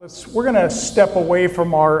We're going to step away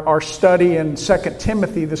from our study in 2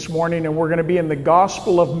 Timothy this morning, and we're going to be in the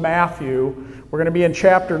Gospel of Matthew. We're going to be in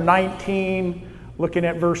chapter 19, looking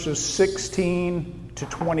at verses 16 to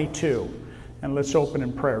 22. And let's open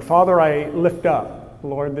in prayer. Father, I lift up,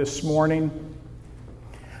 Lord, this morning.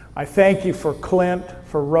 I thank you for Clint,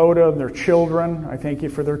 for Rhoda and their children. I thank you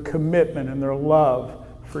for their commitment and their love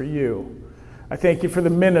for you. I thank you for the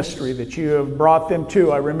ministry that you have brought them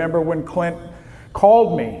to. I remember when Clint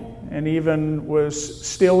called me and even was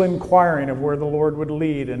still inquiring of where the Lord would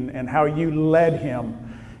lead and how you led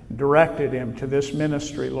him, directed him to this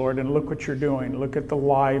ministry, Lord. And look what you're doing. Look at the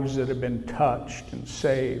lives that have been touched and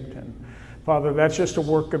saved. And Father, that's just a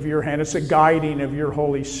work of your hand. It's a guiding of your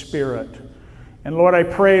Holy Spirit. And Lord, I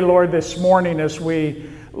pray, Lord, this morning as we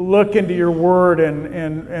look into your word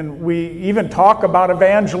and we even talk about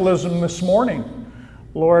evangelism this morning,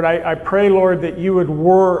 Lord, I pray, Lord, that you would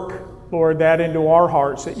work, Lord, that into our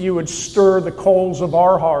hearts, that you would stir the coals of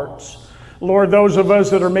our hearts. Lord, those of us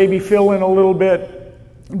that are maybe feeling a little bit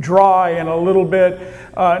dry and a little bit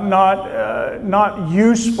not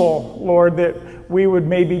useful, Lord, that we would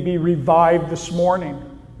maybe be revived this morning,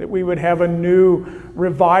 that we would have a new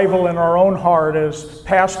revival in our own heart, as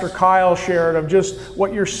Pastor Kyle shared, of just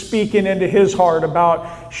what you're speaking into his heart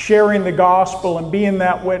about sharing the gospel and being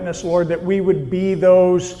that witness, Lord, that we would be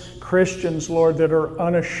those Christians, Lord, that are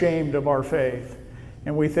unashamed of our faith.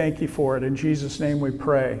 And we thank you for it. In Jesus' name we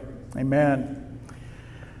pray. Amen.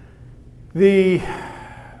 The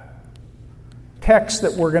text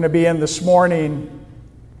that we're going to be in this morning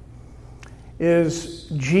is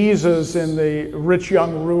Jesus and the rich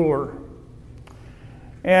young ruler.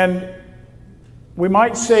 And we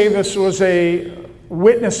might say this was a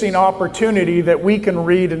witnessing opportunity that we can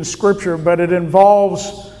read in Scripture, but it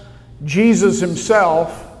involves Jesus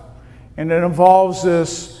himself. And it involves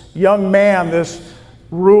this young man, this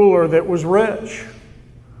ruler that was rich.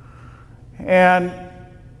 And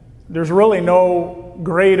there's really no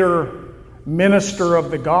greater minister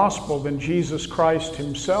of the gospel than Jesus Christ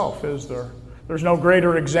himself, is there? There's no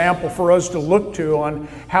greater example for us to look to on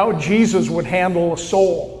how Jesus would handle a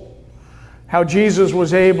soul. How Jesus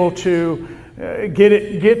was able to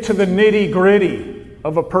get to the nitty-gritty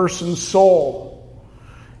of a person's soul.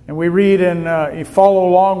 And we read, and you follow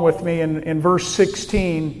along with me in verse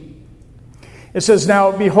 16. It says,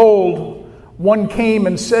 "Now behold, one came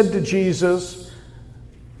and said to Jesus,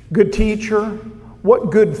 'Good teacher,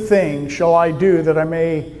 what good thing shall I do that I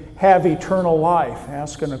may have eternal life?'"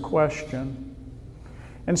 Asking a question.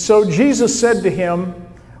 And so Jesus said to him,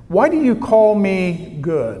 "Why do you call me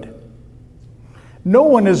good? No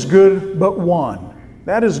one is good but one,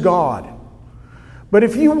 that is God. But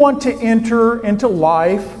if you want to enter into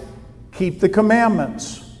life, keep the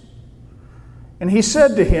commandments." And he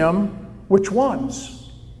said to him, "Which ones?"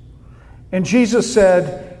 And Jesus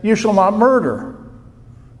said, "You shall not murder.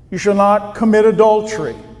 You shall not commit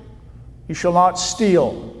adultery. You shall not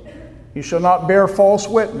steal. You shall not bear false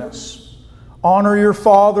witness. Honor your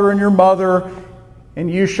father and your mother, and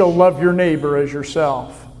you shall love your neighbor as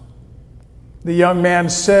yourself." The young man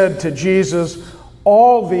said to Jesus,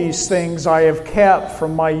 "All these things I have kept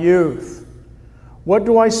from my youth. What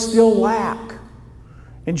do I still lack?"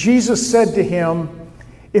 And Jesus said to him,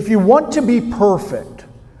 "If you want to be perfect,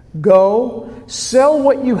 go, sell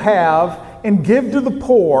what you have and give to the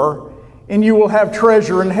poor, and you will have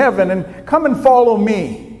treasure in heaven, and come and follow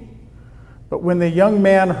me." But when the young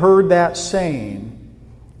man heard that saying,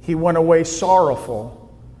 he went away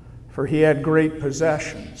sorrowful, for he had great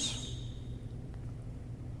possessions.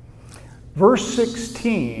 Verse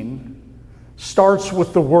 16 starts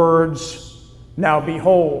with the words, "Now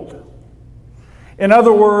behold." In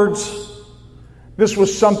other words, this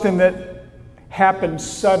was something that happened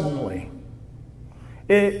suddenly.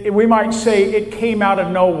 We might say it came out of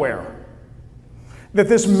nowhere. That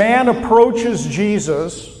this man approaches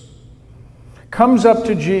Jesus, comes up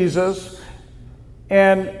to Jesus,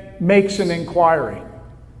 and makes an inquiry.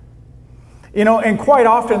 And quite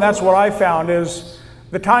often that's what I found is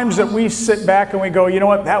the times that we sit back and we go, you know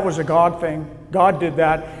what, that was a God thing. God did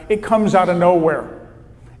that. It comes out of nowhere.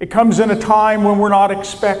 It comes in a time when we're not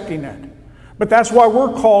expecting it. But that's why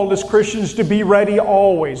we're called as Christians to be ready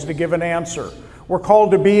always to give an answer. We're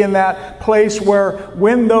called to be in that place where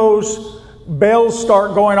when those bells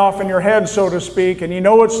start going off in your head, so to speak, and you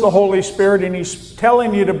know it's the Holy Spirit and He's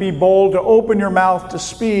telling you to be bold, to open your mouth to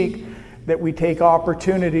speak, that we take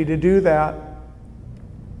opportunity to do that.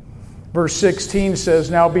 Verse 16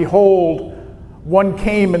 says, "Now behold, one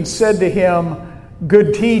came and said to him,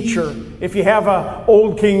 'Good teacher.'" If you have an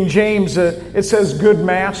old King James, it says, "Good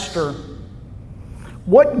master."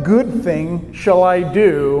 What good thing shall I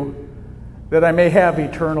do that I may have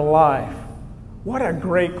eternal life? What a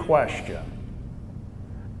great question.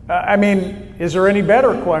 Is there any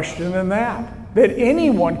better question than that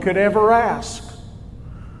anyone could ever ask?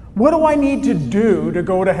 What do I need to do to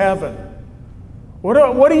go to heaven?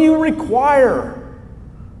 What do you require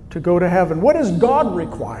to go to heaven? What does God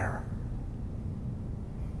require?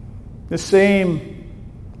 The same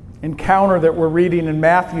encounter that we're reading in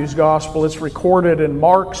Matthew's gospel, it's recorded in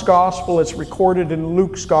Mark's gospel, it's recorded in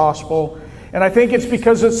Luke's gospel. And I think it's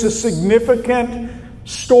because it's a significant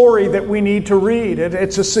story that we need to read.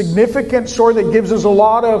 It's a significant story that gives us a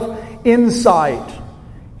lot of insight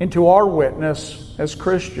into our witness as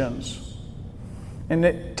Christians.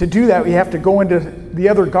 And to do that, we have to go into the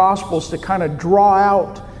other Gospels to kind of draw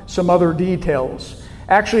out some other details.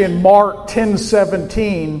 Actually, in Mark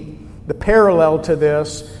 10:17, the parallel to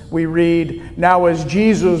this, we read, "Now as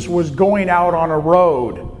Jesus was going out on a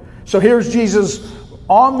road." So here's Jesus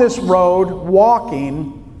on this road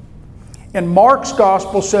walking, and Mark's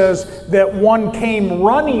Gospel says that one came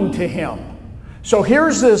running to him. So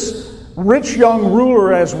here's this rich young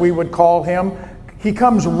ruler, as we would call him. He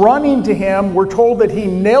comes running to him. We're told that he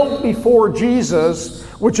knelt before Jesus,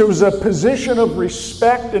 which was a position of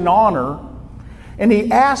respect and honor. And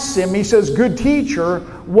he asks him, he says, "Good teacher,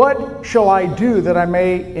 what shall I do that I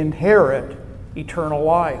may inherit eternal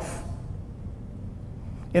life?"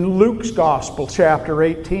 In Luke's Gospel, chapter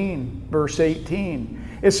 18, verse 18,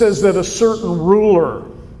 it says that a certain ruler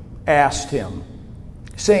asked him,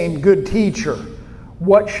 saying, "Good teacher,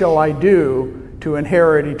 what shall I do to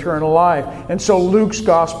inherit eternal life?" And so Luke's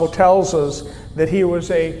Gospel tells us that he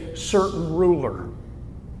was a certain ruler.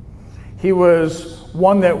 He was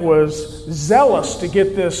one that was zealous to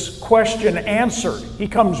get this question answered. He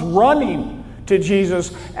comes running to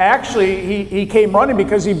Jesus. Actually, he came running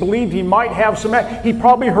because he believed he might have some... He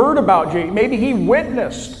probably heard about Jesus. Maybe he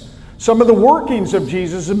witnessed some of the workings of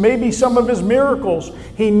Jesus and maybe some of his miracles.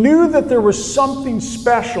 He knew that there was something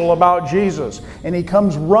special about Jesus. And he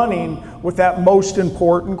comes running with that most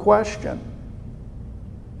important question.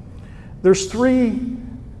 There's three,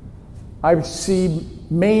 I see,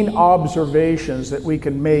 main observations that we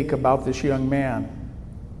can make about this young man.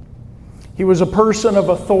 He was a person of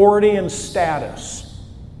authority and status.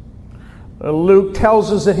 Luke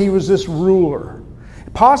tells us that he was this ruler,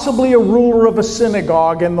 possibly a ruler of a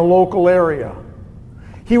synagogue in the local area.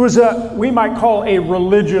 He was we might call a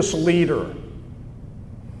religious leader.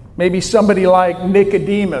 Maybe somebody like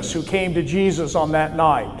Nicodemus who came to Jesus on that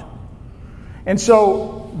night. And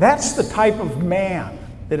so that's the type of man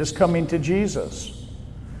that is coming to Jesus.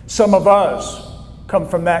 Some of us come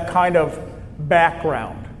from that kind of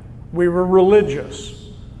background. We were religious.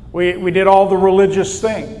 We did all the religious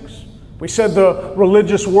things. We said the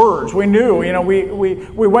religious words. We knew,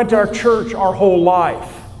 we went to our church our whole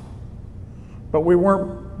life. But we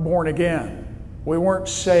weren't born again. We weren't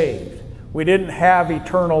saved. We didn't have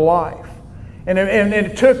eternal life. And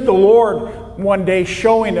it took the Lord one day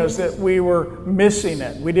showing us that we were missing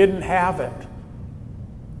it. We didn't have it.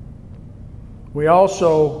 We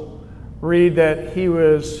also read that he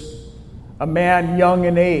was a man young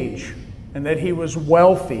in age and that he was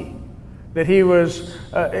wealthy. That he was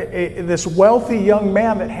this wealthy young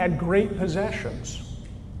man that had great possessions.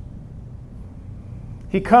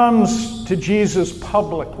 He comes to Jesus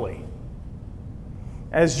publicly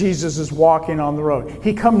as Jesus is walking on the road.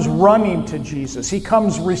 He comes running to Jesus. He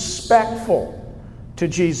comes respectful to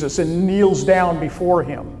Jesus and kneels down before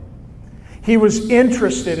him. He was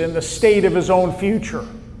interested in the state of his own future,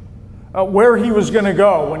 where he was going to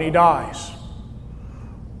go when he dies.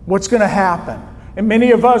 What's going to happen? And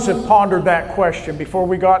many of us have pondered that question before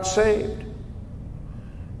we got saved.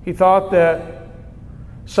 He thought that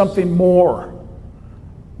something more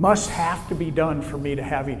must have to be done for me to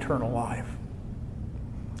have eternal life.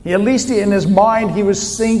 At least in his mind, he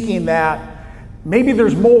was thinking that maybe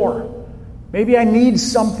there's more. Maybe I need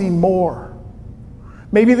something more.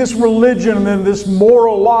 Maybe this religion and this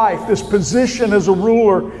moral life, this position as a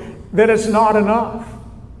ruler, that it's not enough.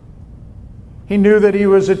 He knew that he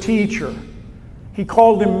was a teacher. He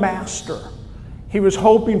called him master. He was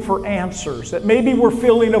hoping for answers, that maybe we're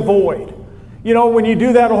filling a void. You know, when you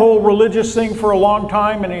do that whole religious thing for a long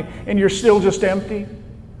time and you're still just empty,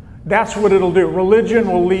 that's what it'll do.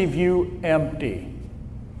 Religion will leave you empty.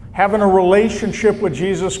 Having a relationship with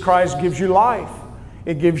Jesus Christ gives you life.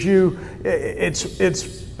 It gives you,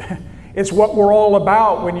 it's what we're all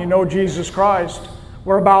about when you know Jesus Christ.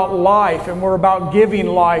 We're about life, and we're about giving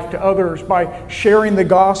life to others by sharing the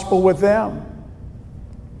gospel with them.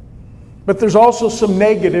 But there's also some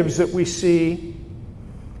negatives that we see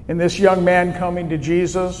in this young man coming to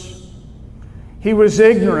Jesus. He was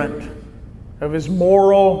ignorant of his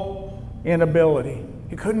moral inability.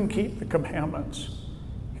 He couldn't keep the commandments.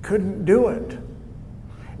 He couldn't do it.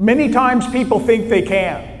 Many times people think they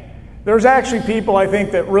can. There's actually people, I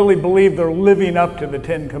think, that really believe they're living up to the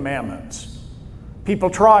Ten Commandments. People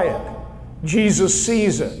try it. Jesus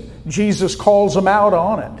sees it. Jesus calls them out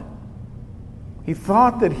on it. He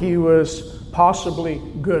thought that he was possibly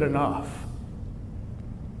good enough.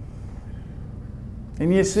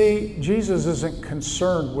 And you see, Jesus isn't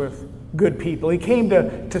concerned with good people. He came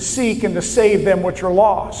to seek and to save them which are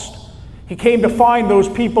lost. He came to find those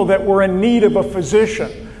people that were in need of a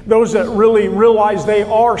physician, those that really realize they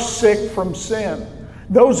are sick from sin.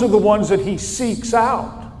 Those are the ones that he seeks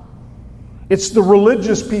out. It's the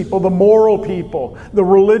religious people, the moral people, the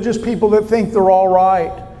religious people that think they're all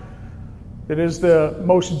right, that is the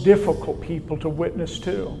most difficult people to witness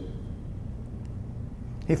to.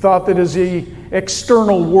 He thought that his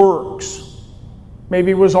external works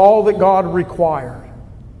maybe was all that God required.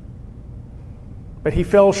 But he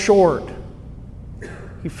fell short.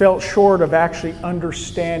 He fell short of actually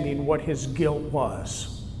understanding what his guilt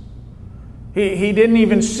was. He didn't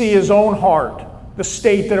even see his own heart, the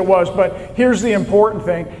state that it was. But here's the important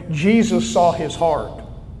thing. Jesus saw his heart.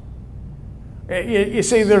 You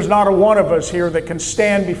see, there's not a one of us here that can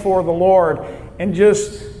stand before the Lord and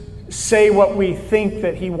just say what we think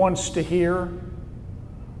that he wants to hear,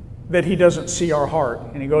 that he doesn't see our heart.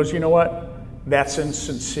 And he goes, you know what? That's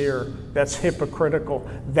insincere. That's hypocritical.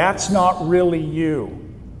 That's not really you,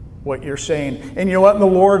 what you're saying. And you know what? The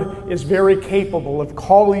Lord is very capable of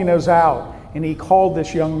calling us out. And he called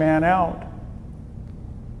this young man out.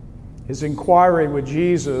 His inquiry with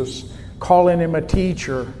Jesus, calling him a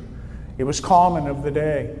teacher, it was common of the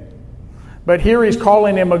day. But here he's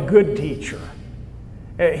calling him a good teacher.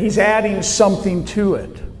 He's adding something to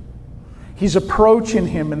it. He's approaching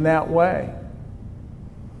him in that way.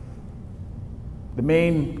 The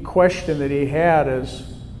main question that he had is,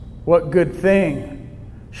 what good thing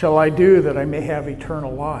shall I do that I may have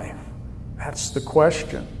eternal life? That's the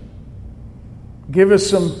question. Give us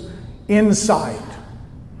some insight.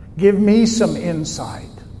 Give me some insight.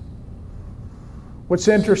 What's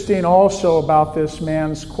interesting also about this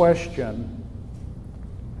man's question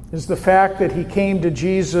is the fact that he came to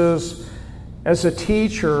Jesus as a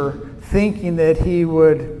teacher thinking that he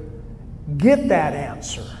would get that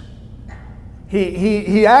answer.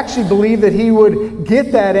 He actually believed that he would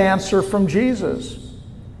get that answer from Jesus.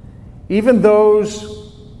 Even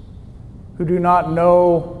those who do not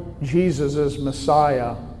know Jesus as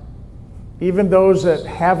Messiah, even those that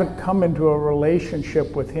haven't come into a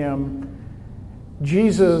relationship with him,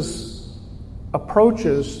 Jesus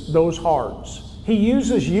approaches those hearts. He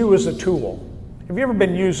uses you as a tool. Have you ever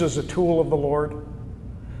been used as a tool of the Lord?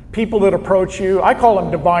 People that approach you, I call them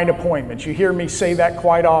divine appointments. You hear me say that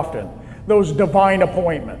quite often. Those divine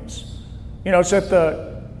appointments. You know, it's at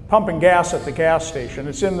the pumping gas at the gas station.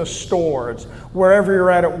 It's in the store. It's wherever you're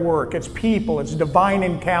at work. It's people. It's divine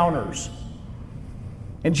encounters.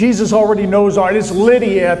 And Jesus already knows it. It's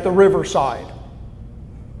Lydia at the riverside.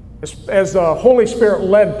 As the Holy Spirit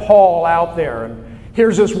led Paul out there, and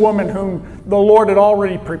here's this woman whom the Lord had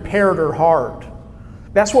already prepared her heart.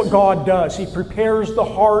 That's what God does. He prepares the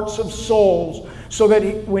hearts of souls so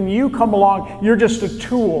that when you come along, you're just a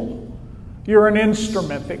tool. You're an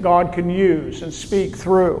instrument that God can use and speak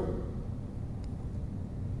through.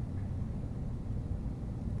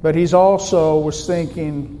 But he's also was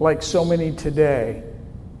thinking, like so many today,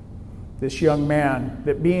 this young man,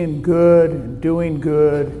 that being good and doing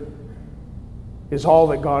good is all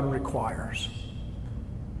that God requires.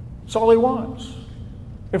 It's all he wants.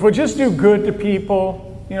 If we just do good to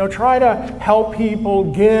people, try to help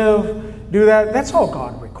people, give, do that, that's all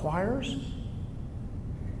God requires.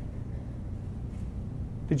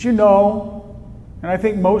 Did you know, and I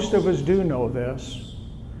think most of us do know this,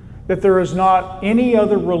 that there is not any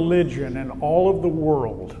other religion in all of the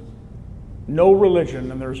world, no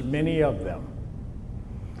religion, and there's many of them,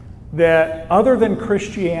 that other than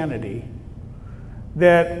Christianity,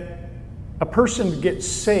 that a person gets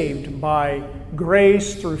saved by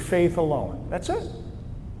grace through faith alone. That's it.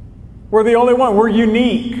 We're the only one. We're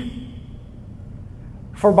unique.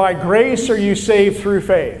 For by grace are you saved through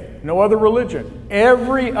faith. No other religion.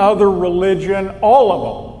 Every other religion, all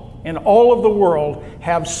of them, in all of the world,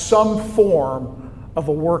 have some form of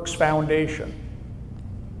a works foundation.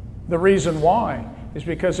 The reason why is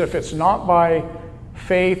because if it's not by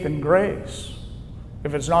faith and grace,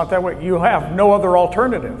 if it's not that way, you have no other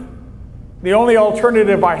alternative. The only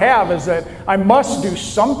alternative I have is that I must do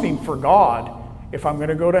something for God if I'm going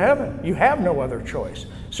to go to heaven. You have no other choice.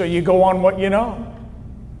 So you go on what you know.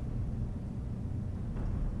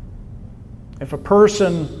 If a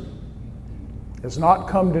person has not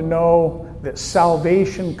come to know that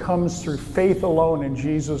salvation comes through faith alone in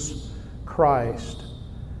Jesus Christ,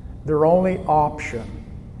 their only option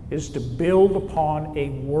is to build upon a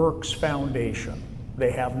works foundation.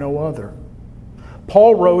 They have no other.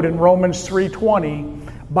 Paul wrote in Romans 3:20,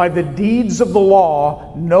 "By the deeds of the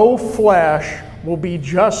law, no flesh will be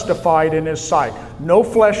justified in his sight." No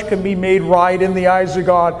flesh can be made right in the eyes of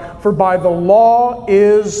God, for by the law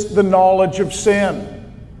is the knowledge of sin.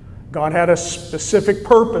 God had a specific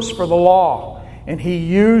purpose for the law, and He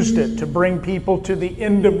used it to bring people to the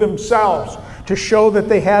end of themselves, to show that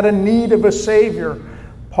they had a need of a Savior.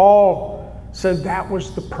 Paul said that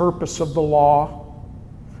was the purpose of the law.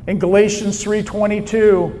 In Galatians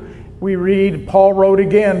 3:22, we read, Paul wrote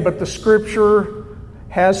again, "But the Scripture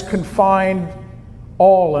has confined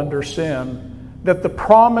all under sin, that the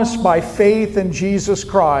promise by faith in Jesus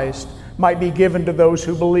Christ might be given to those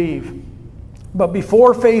who believe. But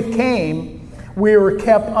before faith came, we were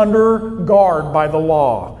kept under guard by the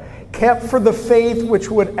law, kept for the faith which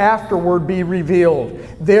would afterward be revealed.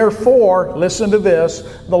 Therefore," listen to this,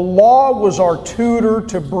 "the law was our tutor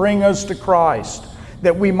to bring us to Christ,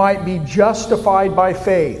 that we might be justified by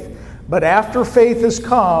faith. But after faith has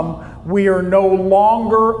come, we are no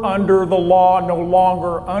longer under the law, no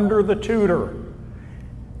longer under the tutor.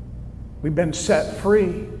 We've been set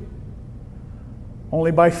free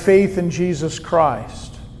only by faith in Jesus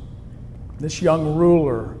Christ." This young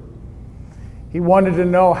ruler, he wanted to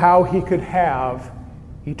know how he could have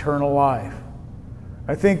eternal life.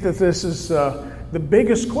 I think that this is the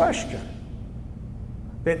biggest question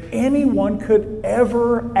that anyone could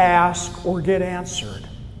ever ask or get answered.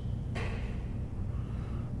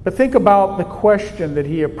 But think about the question that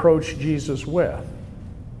he approached Jesus with.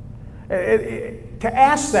 To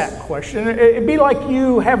ask that question, it'd be like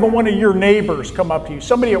you having one of your neighbors come up to you,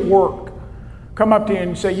 somebody at work, come up to you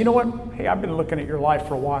and say, "You know what? Hey, I've been looking at your life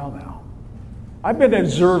for a while now. I've been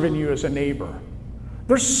observing you as a neighbor.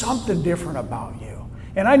 There's something different about you.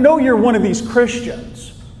 And I know you're one of these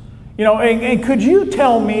Christians. You know, and could you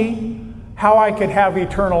tell me how I could have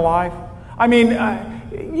eternal life? I mean,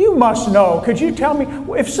 you must know. Could you tell me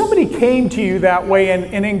if somebody came to you that way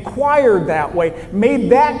and inquired that way, made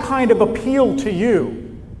that kind of appeal to you?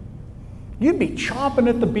 You'd be chomping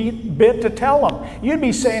at the bit to tell them. You'd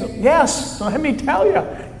be saying, "Yes, let me tell you."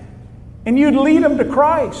 And you'd lead them to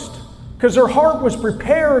Christ because their heart was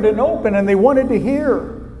prepared and open and they wanted to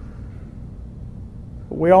hear.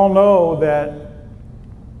 But we all know that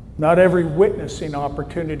not every witnessing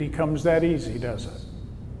opportunity comes that easy, does it?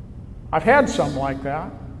 I've had some like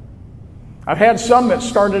that. I've had some that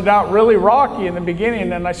started out really rocky in the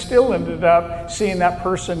beginning, and I still ended up seeing that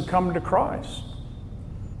person come to Christ.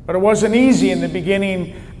 But it wasn't easy in the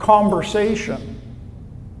beginning conversation.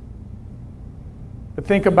 But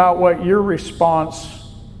think about what your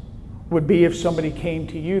response would be if somebody came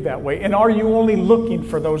to you that way. And are you only looking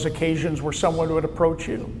for those occasions where someone would approach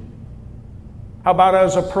you? How about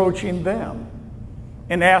us approaching them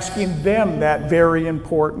and asking them that very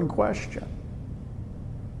important question?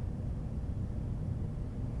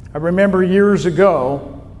 I remember years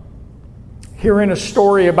ago hearing a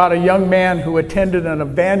story about a young man who attended an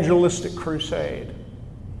evangelistic crusade.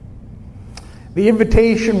 The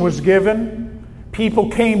invitation was given. People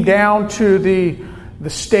came down to the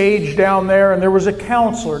stage down there, and there was a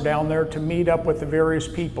counselor down there to meet up with the various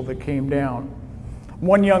people that came down.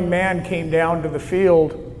 One young man came down to the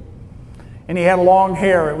field, and he had long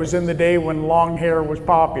hair. It was in the day when long hair was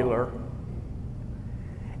popular.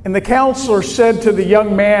 And the counselor said to the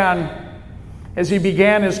young man, as he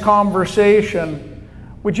began his conversation,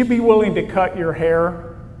 "Would you be willing to cut your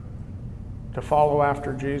hair to follow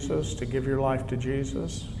after Jesus, to give your life to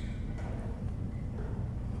Jesus?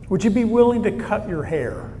 Would you be willing to cut your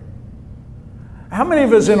hair?" How many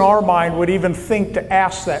of us in our mind would even think to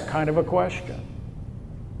ask that kind of a question?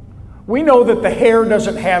 We know that the hair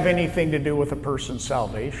doesn't have anything to do with a person's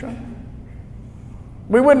salvation.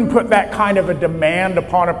 We wouldn't put that kind of a demand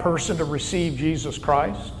upon a person to receive Jesus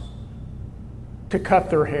Christ, to cut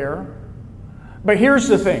their hair. But here's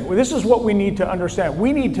the thing. This is what we need to understand.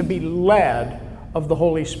 We need to be led of the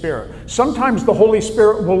Holy Spirit. Sometimes the Holy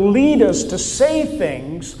Spirit will lead us to say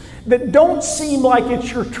things that don't seem like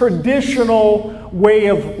it's your traditional way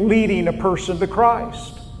of leading a person to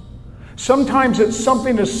Christ. Sometimes it's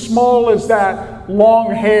something as small as that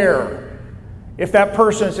long hair. If that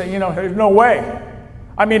person says, "You know, there's no way.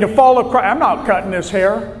 I mean, to follow Christ, I'm not cutting this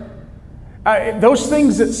hair." Those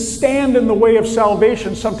things that stand in the way of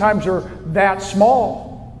salvation sometimes are that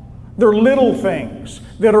small. They're little things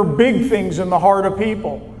that are big things in the heart of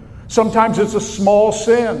people. Sometimes it's a small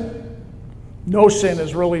sin. No sin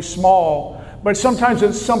is really small, but sometimes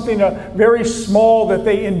it's something very small that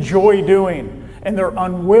they enjoy doing, and they're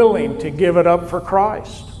unwilling to give it up for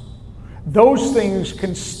Christ. Those things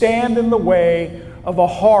can stand in the way of a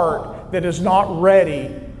heart that is not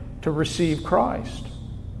ready to receive Christ.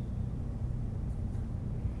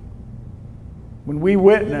 When we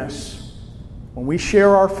witness, when we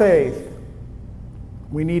share our faith,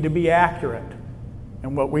 we need to be accurate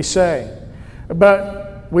in what we say.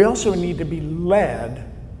 But we also need to be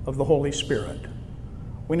led of the Holy Spirit.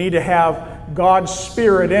 We need to have God's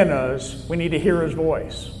Spirit in us. We need to hear His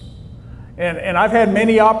voice. And I've had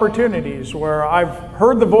many opportunities where I've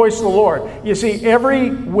heard the voice of the Lord. You see, every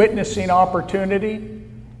witnessing opportunity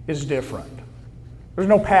is different. There's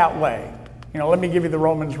no pat lay. Let me give you the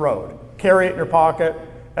Romans road. Carry it in your pocket.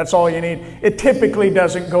 That's all you need. It typically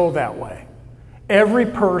doesn't go that way. Every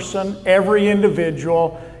person, every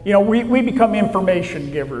individual, we become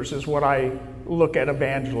information givers is what I look at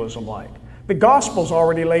evangelism like. The gospel's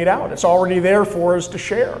already laid out. It's already there for us to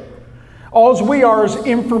share. All we are is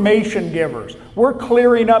information givers. We're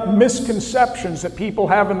clearing up misconceptions that people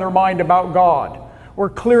have in their mind about God. We're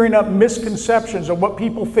clearing up misconceptions of what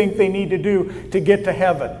people think they need to do to get to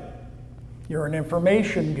heaven. You're an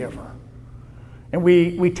information giver. And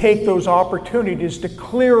we take those opportunities to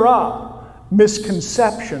clear up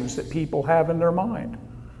misconceptions that people have in their mind.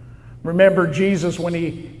 Remember Jesus when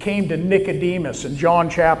He came to Nicodemus in John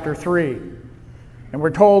chapter 3. And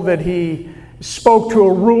we're told that He spoke to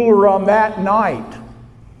a ruler on that night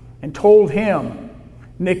and told him,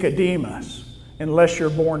 Nicodemus, unless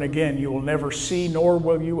you're born again, you will never see nor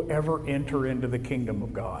will you ever enter into the kingdom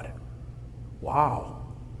of God. Wow.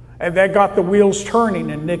 And that got the wheels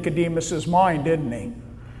turning in Nicodemus's mind, didn't he?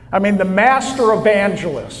 I mean, the master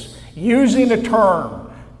evangelist using a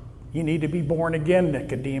term, you need to be born again,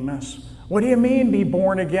 Nicodemus. What do you mean be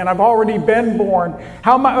born again? I've already been born.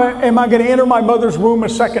 How am I going to enter my mother's womb a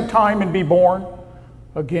second time and be born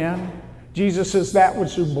again? Jesus says that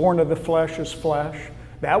which is born of the flesh is flesh.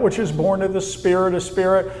 That which is born of the Spirit is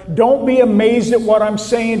spirit. Don't be amazed at what I'm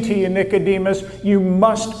saying to you, Nicodemus. You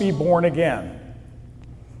must be born again.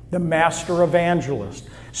 The master evangelist,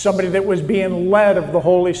 somebody that was being led of the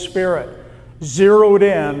Holy Spirit, zeroed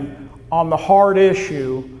in on the hard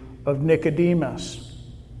issue of Nicodemus.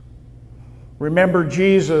 Remember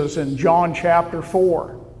Jesus in John chapter 4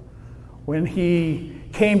 when He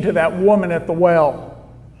came to that woman at the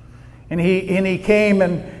well. And he came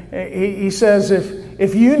and he says,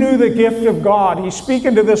 if you knew the gift of God, He's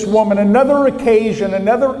speaking to this woman, another occasion,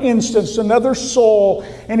 another instance, another soul.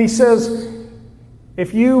 And He says,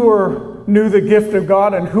 if you knew the gift of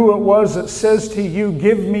God and who it was that says to you,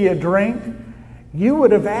 give me a drink, you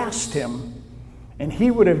would have asked Him and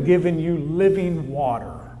He would have given you living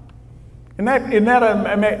water. Isn't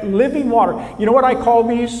that living water? You know what I call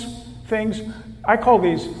these things? I call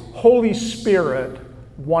these Holy Spirit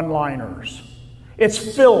one-liners. It's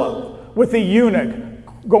Philip with the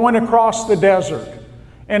eunuch going across the desert.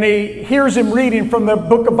 And he hears him reading from the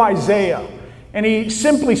book of Isaiah. And he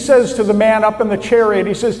simply says to the man up in the chariot,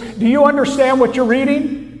 he says, do you understand what you're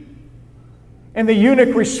reading? And the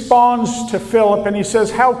eunuch responds to Philip and he says,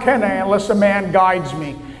 how can I unless a man guides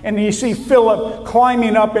me? And you see Philip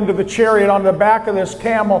climbing up into the chariot on the back of this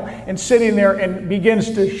camel and sitting there and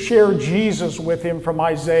begins to share Jesus with him from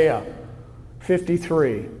Isaiah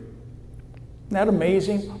 53. Isn't that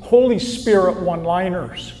amazing? Holy Spirit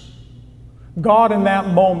one-liners. God in that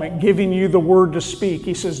moment giving you the word to speak.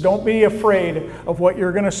 He says, don't be afraid of what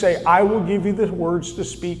you're going to say. I will give you the words to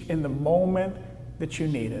speak in the moment that you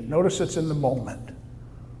need it. Notice it's in the moment.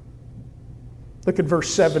 Look at verse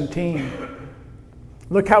 17.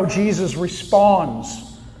 Look how Jesus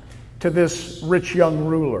responds to this rich young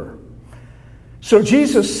ruler. So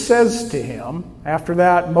Jesus says to him, after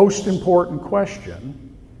that most important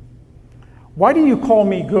question, why do you call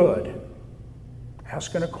me good?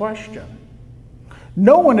 Asking a question.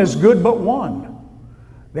 No one is good but one.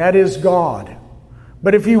 That is God.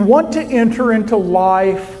 But if you want to enter into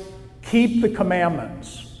life, keep the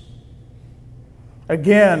commandments.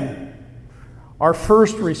 Again, our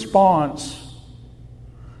first response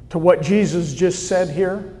to what Jesus just said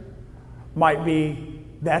here might be,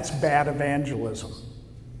 that's bad evangelism.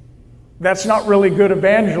 That's not really good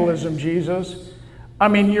evangelism, Jesus. I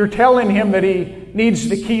mean, you're telling him that he needs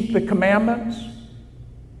to keep the commandments.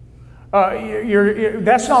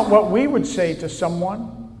 That's not what we would say to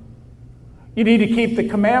someone. You need to keep the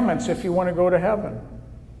commandments if you want to go to heaven.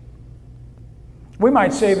 We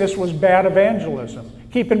might say this was bad evangelism.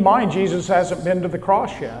 Keep in mind, Jesus hasn't been to the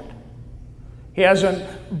cross yet. He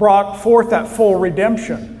hasn't brought forth that full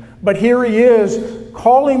redemption. But here he is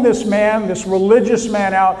calling this man, this religious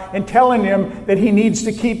man out and telling him that he needs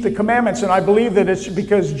to keep the commandments. And I believe that it's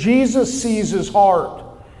because Jesus sees his heart.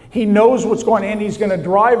 He knows what's going on, and he's going to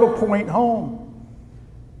drive a point home.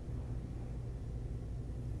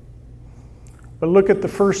 But look at the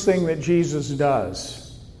first thing that Jesus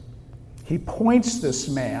does. He points this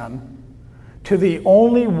man to the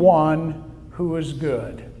only one who is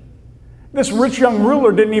good. This rich young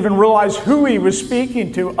ruler didn't even realize who he was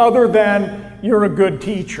speaking to other than, you're a good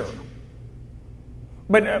teacher.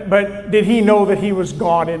 But did he know that he was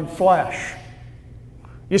God in flesh?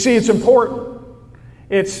 You see, it's important.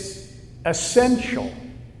 It's essential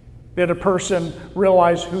that a person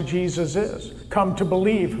realize who Jesus is, come to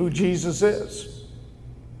believe who Jesus is.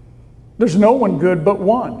 There's no one good but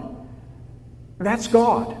one. That's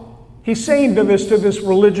God. He's saying to this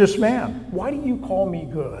religious man, why do you call me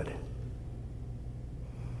good?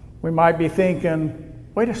 We might be thinking,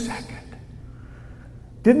 wait a second.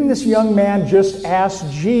 Didn't this young man just ask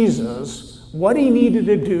Jesus what he needed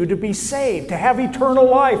to do to be saved, to have eternal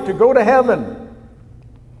life, to go to heaven?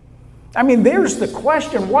 I mean, there's the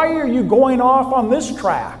question. Why are you going off on this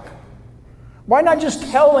track? Why not just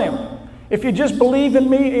tell him, if you just believe in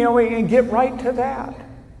me, and get right to that?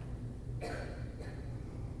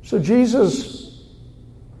 So Jesus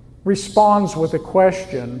responds with a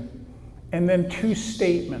question and then two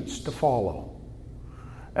statements to follow.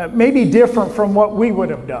 Maybe different from what we would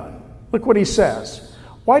have done. Look what he says.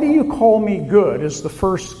 Why do you call me good is the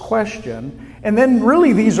first question. And then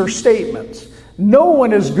really these are statements. No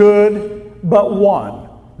one is good but one.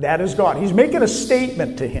 That is God. He's making a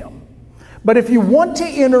statement to him. But if you want to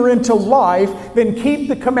enter into life, then keep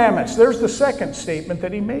the commandments. There's the second statement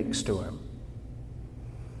that he makes to him.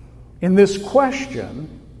 In this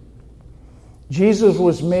question, Jesus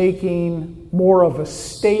was making more of a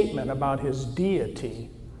statement about his deity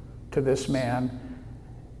to this man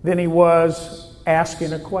than he was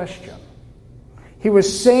asking a question. He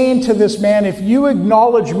was saying to this man, if you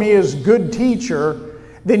acknowledge me as good teacher,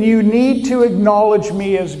 then you need to acknowledge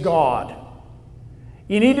me as God.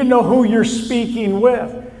 You need to know who you're speaking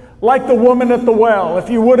with. Like the woman at the well, if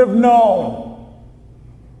you would have known,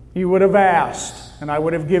 you would have asked, and I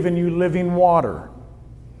would have given you living water.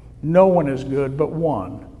 No one is good but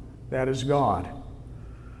one. That is God.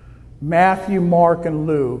 Matthew, Mark, and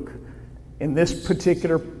Luke, in this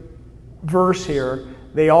particular verse here,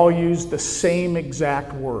 they all use the same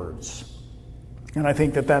exact words. And I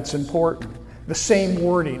think that that's important. The same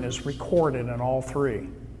wording is recorded in all three.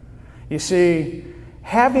 You see,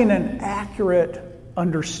 having an accurate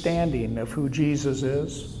understanding of who Jesus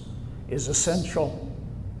is essential.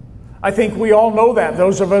 I think we all know that.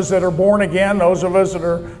 Those of us that are born again, those of us that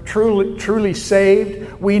are truly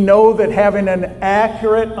saved, we know that having an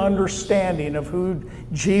accurate understanding of who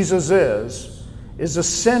Jesus is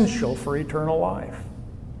essential for eternal life.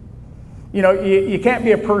 You know, you can't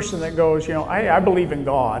be a person that goes, I believe in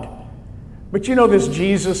God, but this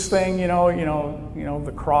Jesus thing,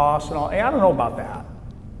 the cross and all. I don't know about that.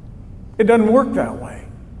 It doesn't work that way.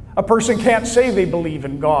 A person can't say they believe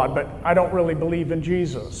in God, but I don't really believe in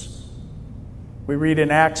Jesus. We read in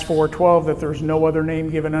Acts 4:12 that there's no other name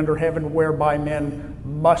given under heaven whereby men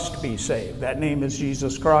must be saved. That name is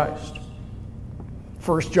Jesus Christ.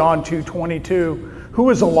 1 John 2:22, who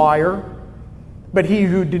is a liar? But he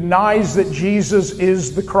who denies that Jesus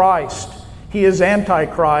is the Christ. He is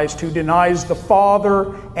Antichrist, who denies the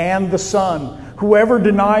Father and the Son. Whoever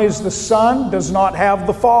denies the Son does not have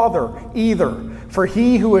the Father either. For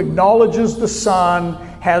he who acknowledges the Son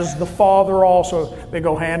has the Father also. They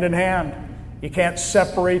go hand in hand. You can't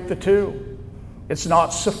separate the two. It's not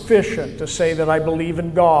sufficient to say that I believe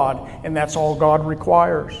in God and that's all God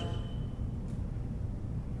requires.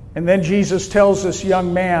 And then Jesus tells this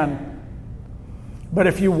young man, but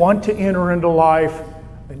if you want to enter into life,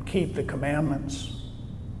 then keep the commandments.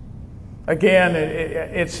 Again,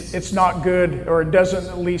 it's not good, or it doesn't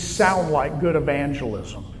at least sound like good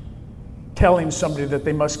evangelism, telling somebody that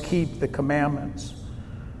they must keep the commandments.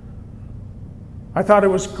 I thought it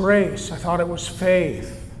was grace. I thought it was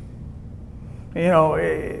faith.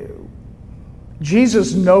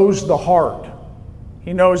 Jesus knows the heart.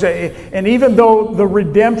 He knows that, and even though the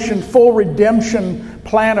full redemption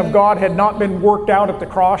plan of God had not been worked out at the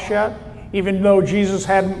cross yet, even though Jesus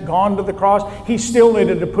hadn't gone to the cross, he still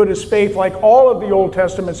needed to put his faith, like all of the Old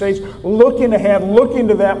Testament saints, looking ahead, looking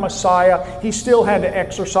to that Messiah. He still had to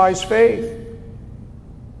exercise faith.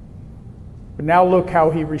 But now look how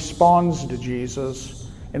he responds to Jesus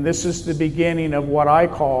And this is the beginning of what I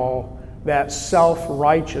call that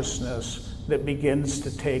self-righteousness that begins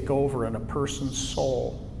to take over in a person's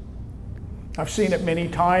soul. I've seen it many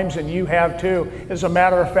times, and you have too. As a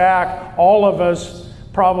matter of fact, all of us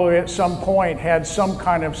probably at some point had some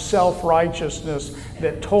kind of self-righteousness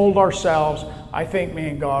that told ourselves, I think me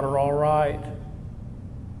and God are all right.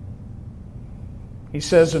 He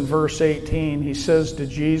says in verse 18, he says to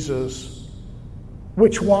Jesus,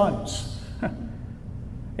 which ones?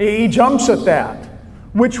 He jumps at that.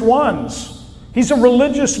 Which ones? He's a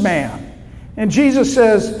religious man. And Jesus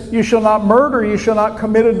says, you shall not murder, you shall not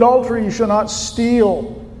commit adultery, you shall not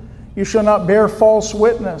steal, you shall not bear false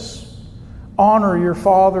witness, honor your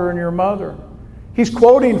father and your mother. He's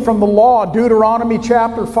quoting from the law, Deuteronomy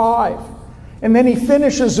chapter 5. And then he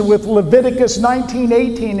finishes with Leviticus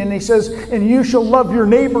 19:18, and he says, and you shall love your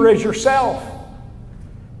neighbor as yourself.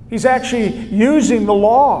 He's actually using the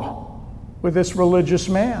law with this religious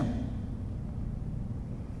man.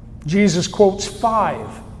 Jesus quotes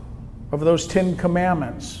 5 of those 10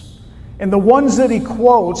 commandments. And the ones that he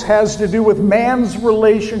quotes has to do with man's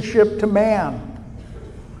relationship to man.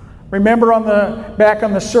 Remember back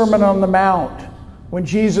on the Sermon on the Mount, when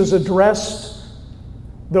Jesus addressed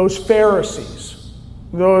those Pharisees,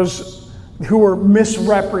 those who were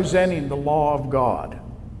misrepresenting the law of God.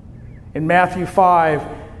 In Matthew 5,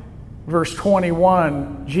 verse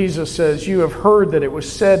 21, Jesus says, you have heard that it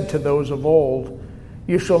was said to those of old,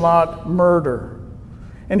 you shall not murder.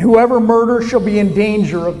 And whoever murders shall be in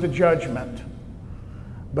danger of the judgment.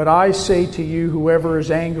 But I say to you, whoever is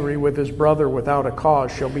angry with his brother without a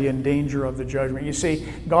cause shall be in danger of the judgment. You see,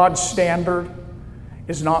 God's standard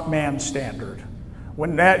is not man's standard.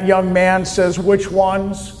 When that young man says which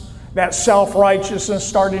ones, that self-righteousness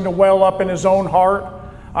starting to well up in his own heart,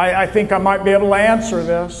 I think I might be able to answer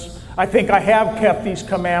this. I think I have kept these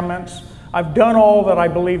commandments. I've done all that I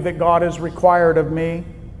believe that God has required of me.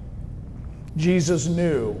 Jesus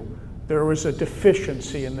knew there was a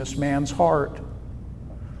deficiency in this man's heart.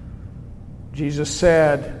 Jesus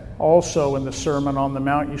said also in the Sermon on the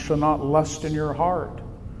Mount, you shall not lust in your heart.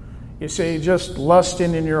 You see, just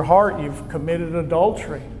lusting in your heart, you've committed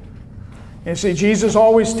adultery. And see, Jesus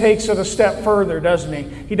always takes it a step further, doesn't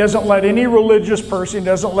he? He doesn't let any religious person,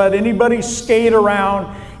 doesn't let anybody skate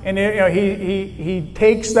around, and he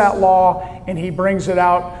takes that law and he brings it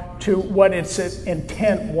out to what its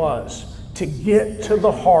intent was, to get to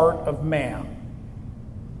the heart of man.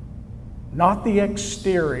 Not the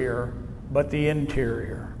exterior, but the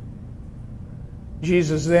interior.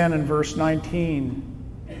 Jesus then in verse 19,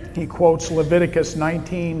 he quotes Leviticus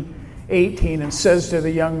 19:18 and says to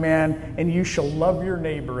the young man, and you shall love your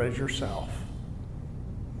neighbor as yourself.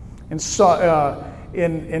 And so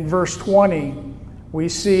in verse 20, we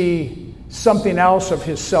see something else of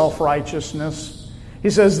his self-righteousness. He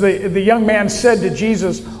says, the young man said to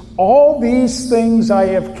Jesus, all these things I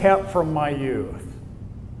have kept from my youth.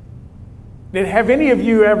 Have any of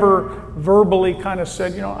you ever verbally kind of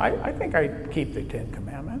said, I think I keep the 10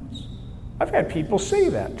 Commandments? I've had people say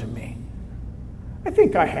that to me. I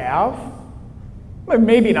think I have.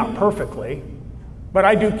 Maybe not perfectly, but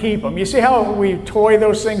I do keep them. You see how we toy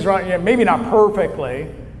those things around? Yeah, maybe not perfectly,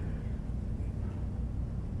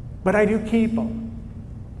 but I do keep them.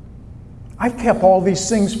 I've kept all these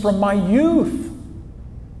things from my youth.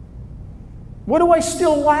 What do I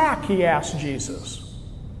still lack? He asked Jesus.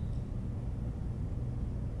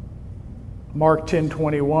 Mark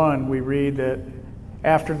 10:21, we read that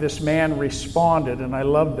after this man responded, and I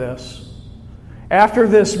love this. After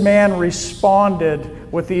this man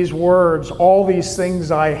responded with these words, all these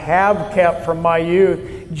things I have kept from my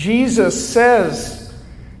youth, Jesus says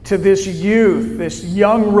to this youth, this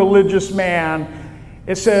young religious man,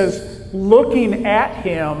 it says, looking at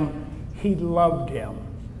him, he loved him.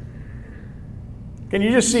 Can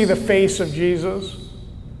you just see the face of Jesus?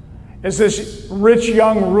 As this rich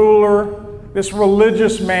young ruler, this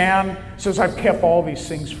religious man says, I've kept all these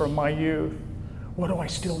things from my youth. What do I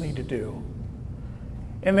still need to do?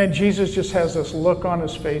 And then Jesus just has this look on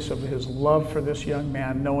his face of his love for this young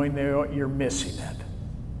man, knowing that you're missing it.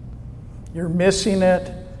 You're missing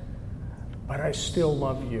it, but I still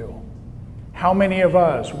love you. How many of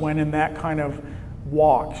us went in that kind of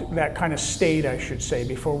walk, that kind of state, I should say,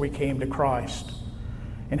 before we came to Christ?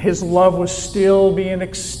 And his love was still being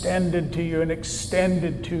extended to you and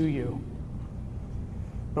extended to you.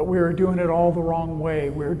 But we were doing it all the wrong way.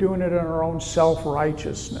 We were doing it in our own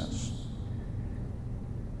self-righteousness.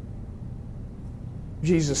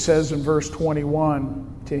 Jesus says in verse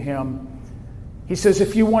 21 to him, he says,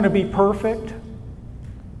 if you want to be perfect,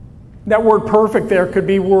 that word perfect there could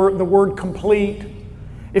be the word complete.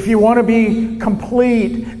 If you want to be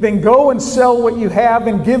complete, then go and sell what you have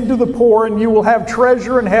and give to the poor, and you will have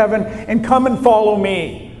treasure in heaven, and come and follow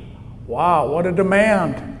me. Wow, what a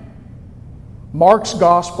demand. Mark's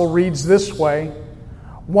gospel reads this way: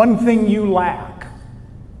 one thing you lack.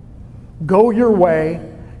 Go your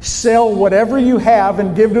way, sell whatever you have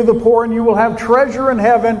and give to the poor, and you will have treasure in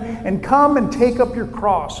heaven, and come and take up your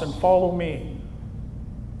cross and follow me.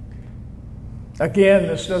 Again,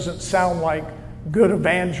 this doesn't sound like good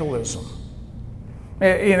evangelism.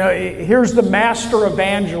 Here's the master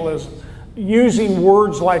evangelism using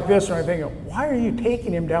words like this, and I'm thinking, why are you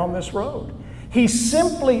taking him down this road? He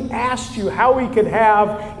simply asked you how he could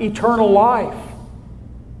have eternal life.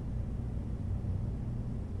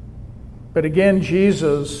 But again,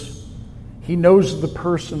 Jesus, he knows the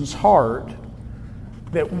person's heart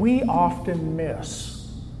that we often miss.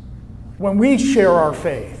 When we share our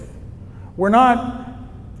faith, we're not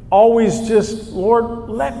always just, Lord,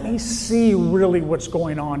 let me see really what's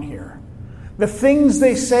going on here. The things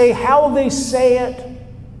they say, how they say it,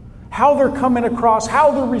 how they're coming across,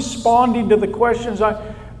 how they're responding to the questions.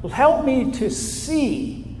 Help me to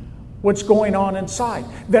see what's going on inside,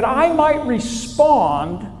 that I might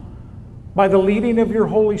respond by the leading of your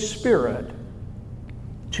Holy Spirit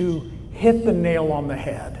to hit the nail on the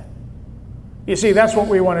head. You see, that's what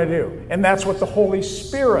we want to do, and that's what the Holy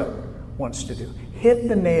Spirit wants to do. Hit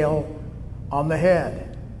the nail on the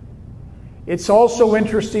head. It's also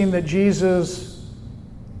interesting that Jesus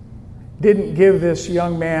didn't give this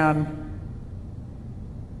young man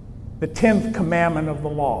the 10th commandment of the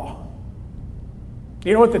law.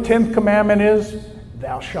 You know what the 10th commandment is?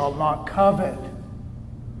 Thou shalt not covet.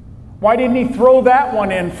 Why didn't he throw that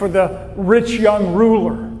one in for the rich young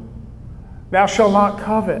ruler? Thou shalt not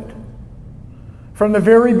covet. From the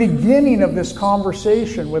very beginning of this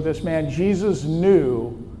conversation with this man, Jesus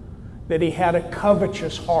knew that he had a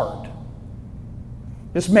covetous heart.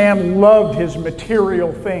 This man loved his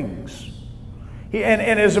material things. And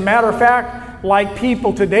as a matter of fact, like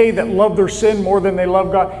people today that love their sin more than they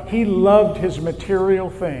love God, he loved his material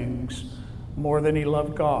things more than he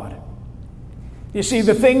loved God. You see,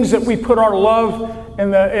 the things that we put our love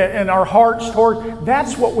and our hearts toward,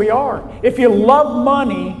 that's what we are. If you love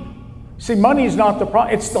money, see, money is not the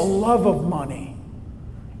problem. It's the love of money.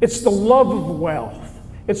 It's the love of wealth.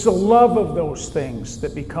 It's the love of those things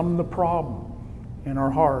that become the problem in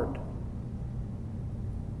our heart.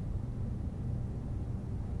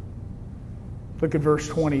 Look at verse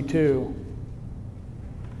 22.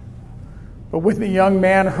 But when the young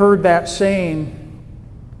man heard that saying,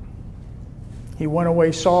 he went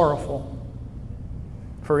away sorrowful,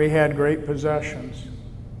 for he had great possessions.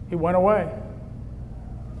 He went away.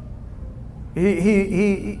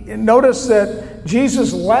 He noticed that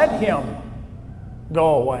Jesus let him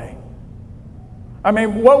go away. I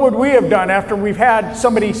mean, what would we have done after we've had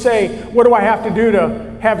somebody say, what do I have to do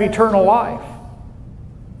to have eternal life?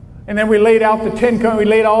 And then we laid out the 10 commandments, we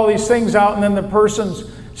laid all these things out, and then the person's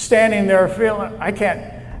standing there feeling, I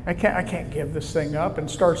can't give this thing up, and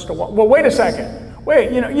starts to walk. Well, wait a second.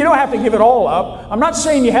 Wait, you don't have to give it all up. I'm not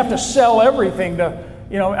saying you have to sell everything to,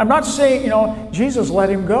 I'm not saying, Jesus let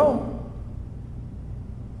him go.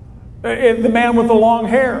 The man with the long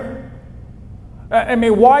hair. I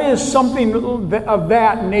mean, why is something of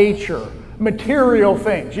that nature, material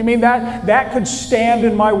things, you mean that could stand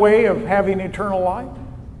in my way of having eternal life?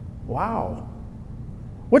 Wow.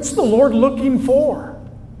 What's the Lord looking for?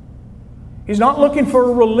 He's not looking for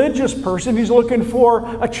a religious person. He's looking for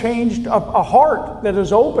a heart that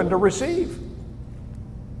is open to receive.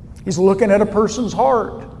 He's looking at a person's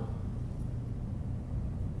heart.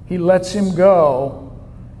 He lets him go,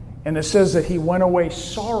 and it says that he went away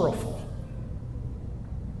sorrowful.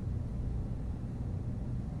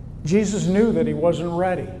 Jesus knew that he wasn't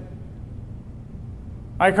ready.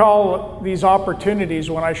 I call these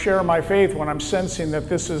opportunities when I share my faith, when I'm sensing that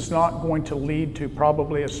this is not going to lead to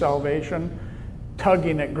probably a salvation,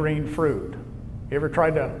 tugging at green fruit. You ever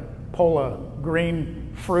tried to pull a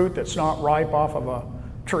green fruit that's not ripe off of a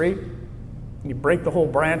tree? You break the whole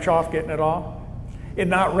branch off getting it off. It's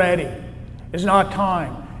not ready. It's not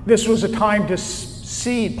time. This was a time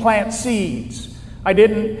to plant seeds. I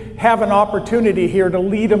didn't have an opportunity here to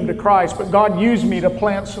lead them to Christ, but God used me to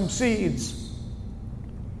plant some seeds.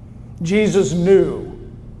 Jesus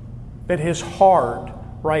knew that his heart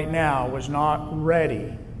right now was not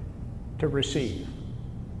ready to receive.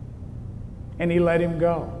 And he let him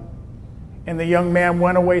go. And the young man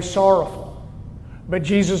went away sorrowful. But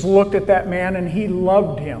Jesus looked at that man and he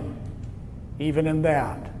loved him, even in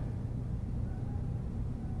that.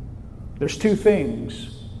 There's two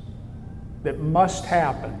things that must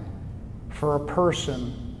happen for a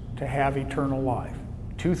person to have eternal life.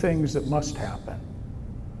 Two things that must happen.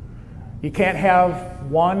 You can't have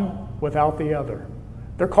one without the other.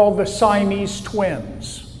 They're called the Siamese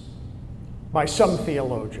twins by some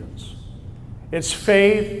theologians. It's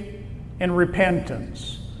faith and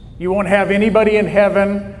repentance. You won't have anybody in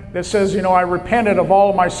heaven that says, I repented of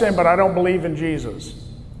all of my sin, but I don't believe in Jesus.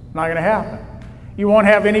 Not going to happen. You won't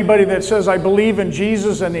have anybody that says, I believe in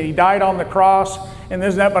Jesus and He died on the cross and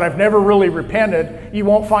this and that, but I've never really repented. You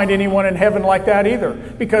won't find anyone in heaven like that either,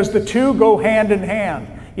 because the two go hand in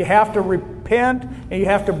hand. You have to repent and you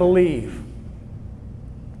have to believe.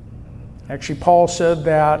 Actually, Paul said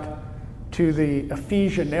that to the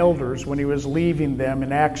Ephesian elders when he was leaving them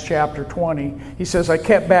in Acts chapter 20. He says, I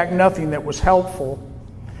kept back nothing that was helpful,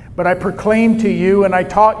 but I proclaimed to you and I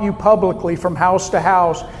taught you publicly from house to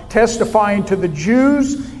house, testifying to the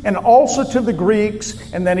Jews and also to the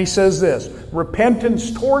Greeks. And then he says this,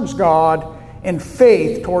 repentance towards God and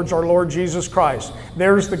faith towards our Lord Jesus Christ.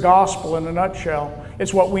 There's the gospel in a nutshell.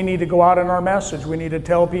 It's what we need to go out in our message. We need to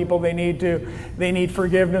tell people they need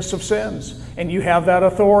forgiveness of sins. And you have that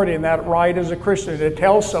authority and that right as a Christian to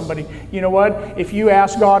tell somebody, you know what? If you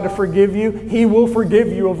ask God to forgive you, He will forgive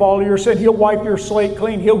you of all your sin. He'll wipe your slate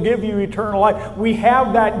clean. He'll give you eternal life. We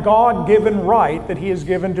have that God-given right that He has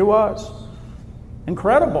given to us.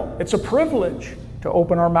 Incredible. It's a privilege to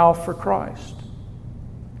open our mouth for Christ.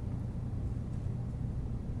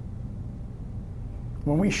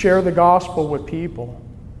 When we share the gospel with people,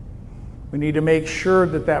 we need to make sure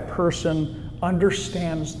that that person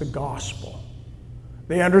understands the gospel.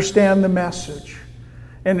 They understand the message.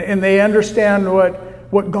 And they understand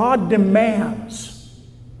what God demands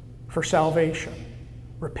for salvation.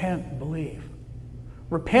 Repent and believe.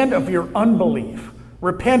 Repent of your unbelief.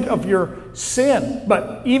 Repent of your sin,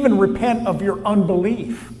 but even repent of your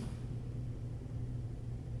unbelief.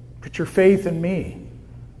 Put your faith in me,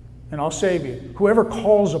 and I'll save you. Whoever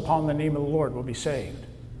calls upon the name of the Lord will be saved.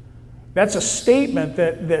 That's a statement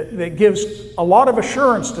that gives a lot of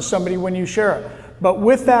assurance to somebody when you share it. But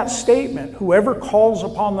with that statement, whoever calls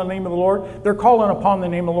upon the name of the Lord, they're calling upon the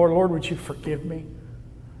name of the Lord. Lord, would you forgive me?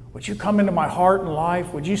 Would you come into my heart and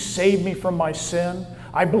life? Would you save me from my sin?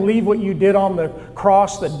 I believe what you did on the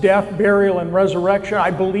cross, the death, burial, and resurrection.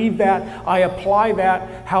 I believe that. I apply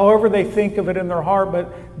that however they think of it in their heart,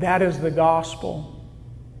 but that is the gospel.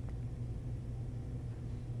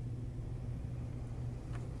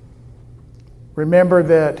 Remember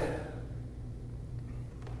that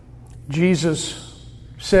Jesus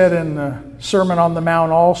said in the Sermon on the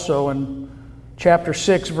Mount also in chapter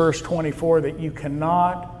 6, verse 24, that you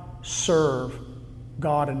cannot serve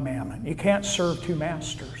God and mammon. You can't serve two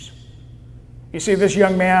masters. You see, this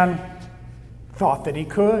young man thought that he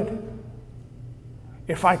could.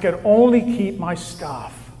 If I could only keep my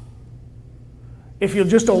stuff, if you'll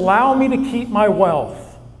just allow me to keep my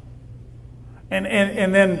wealth, and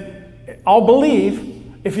then I'll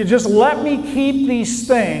believe, if you just let me keep these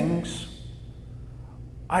things,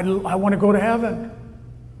 I want to go to heaven.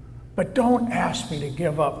 But don't ask me to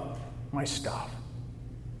give up my stuff.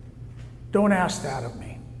 Don't ask that of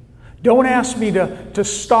me. Don't ask me to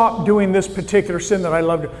stop doing this particular sin that I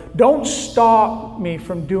love to. Don't stop me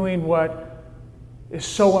from doing what is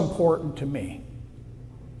so important to me.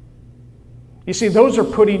 You see, those are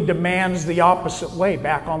putting demands the opposite way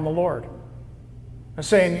back on the Lord. I'm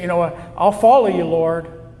saying, you know what, I'll follow you, Lord,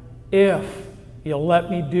 if you'll let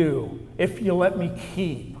me do, if you'll let me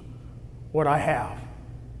keep what I have.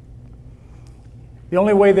 The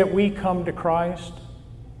only way that we come to Christ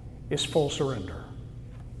is full surrender.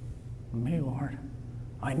 Me, Lord,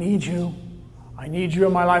 I need you. I need you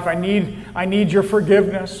in my life. I need your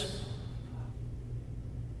forgiveness.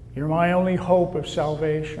 You're my only hope of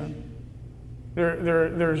salvation.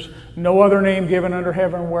 There's no other name given under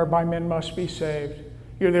heaven whereby men must be saved.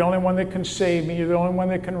 You're the only one that can save me. You're the only one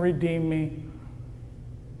that can redeem me.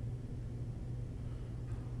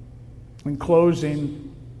 In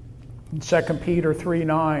closing, in 2 Peter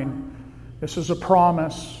 3:9, this is a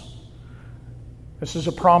promise. This is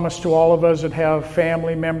a promise to all of us that have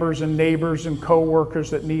family members and neighbors and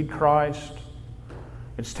co-workers that need Christ.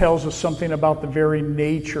 It tells us something about the very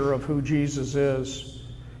nature of who Jesus is.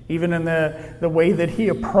 Even in the way that He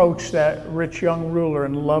approached that rich young ruler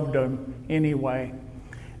and loved him anyway.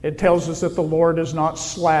 It tells us that the Lord is not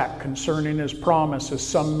slack concerning His promise, as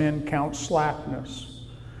some men count slackness.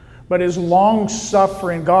 But is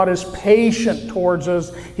long-suffering. God is patient towards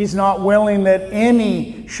us. He's not willing that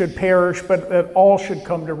any should perish, but that all should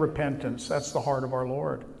come to repentance. That's the heart of our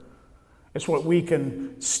Lord. It's what we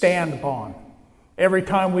can stand upon. Every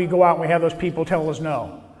time we go out and we have those people tell us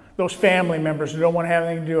no. those family members who don't want to have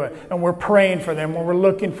anything to do with it. And we're praying for them when we're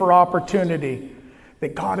looking for opportunity.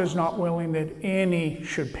 That God is not willing that any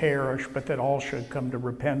should perish, but that all should come to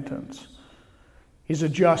repentance. He's a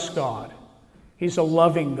just God. He's a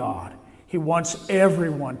loving God. He wants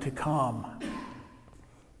everyone to come.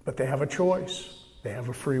 But they have a choice. They have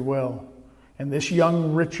a free will. And this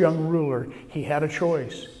rich young ruler, he had a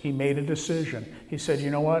choice. He made a decision. He said, you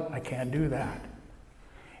know what? I can't do that.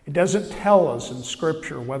 It doesn't tell us in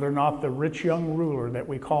Scripture whether or not the rich young ruler that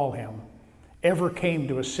we call him ever came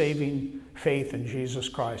to a saving faith in Jesus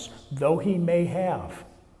Christ, though he may have.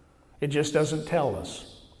 It just doesn't tell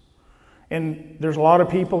us. And there's a lot of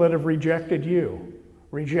people that have rejected you,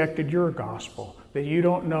 rejected your gospel, that you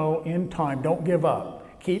don't know in time. Don't give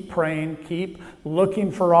up. Keep praying, keep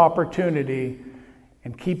looking for opportunity,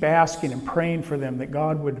 and keep asking and praying for them that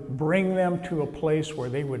God would bring them to a place where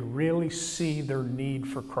they would really see their need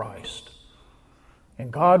for Christ.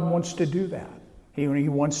 And God wants to do that. He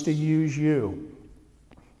wants to use you.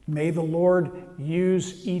 May the Lord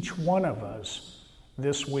use each one of us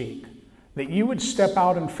this week, that you would step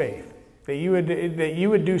out in faith, that you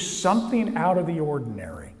would do something out of the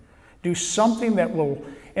ordinary, do something that will,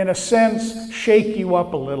 in a sense, shake you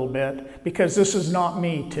up a little bit, because this is not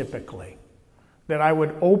me typically. That I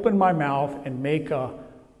would open my mouth and make a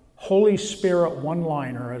Holy Spirit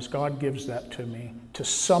one-liner, as God gives that to me, to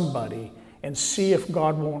somebody, and see if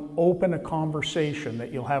God won't open a conversation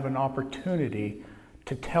that you'll have an opportunity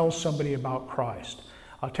to tell somebody about Christ.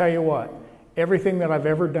 I'll tell you what, everything that I've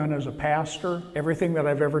ever done as a pastor, everything that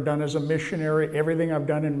I've ever done as a missionary, everything I've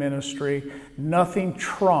done in ministry, nothing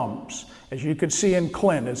trumps, as you could see in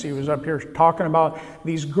Clint as he was up here talking about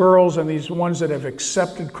these girls and these ones that have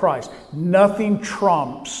accepted Christ. Nothing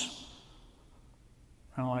trumps,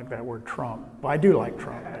 I don't like that word trump, but I do like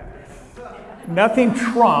Trump. Nothing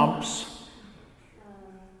trumps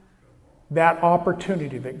that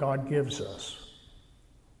opportunity that God gives us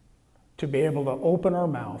to be able to open our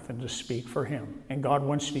mouth and to speak for Him. And God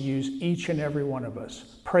wants to use each and every one of us.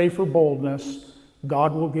 Pray for boldness.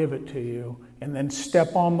 God will give it to you. And then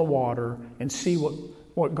step on the water and see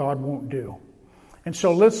what God won't do. And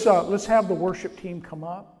so let's have the worship team come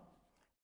up.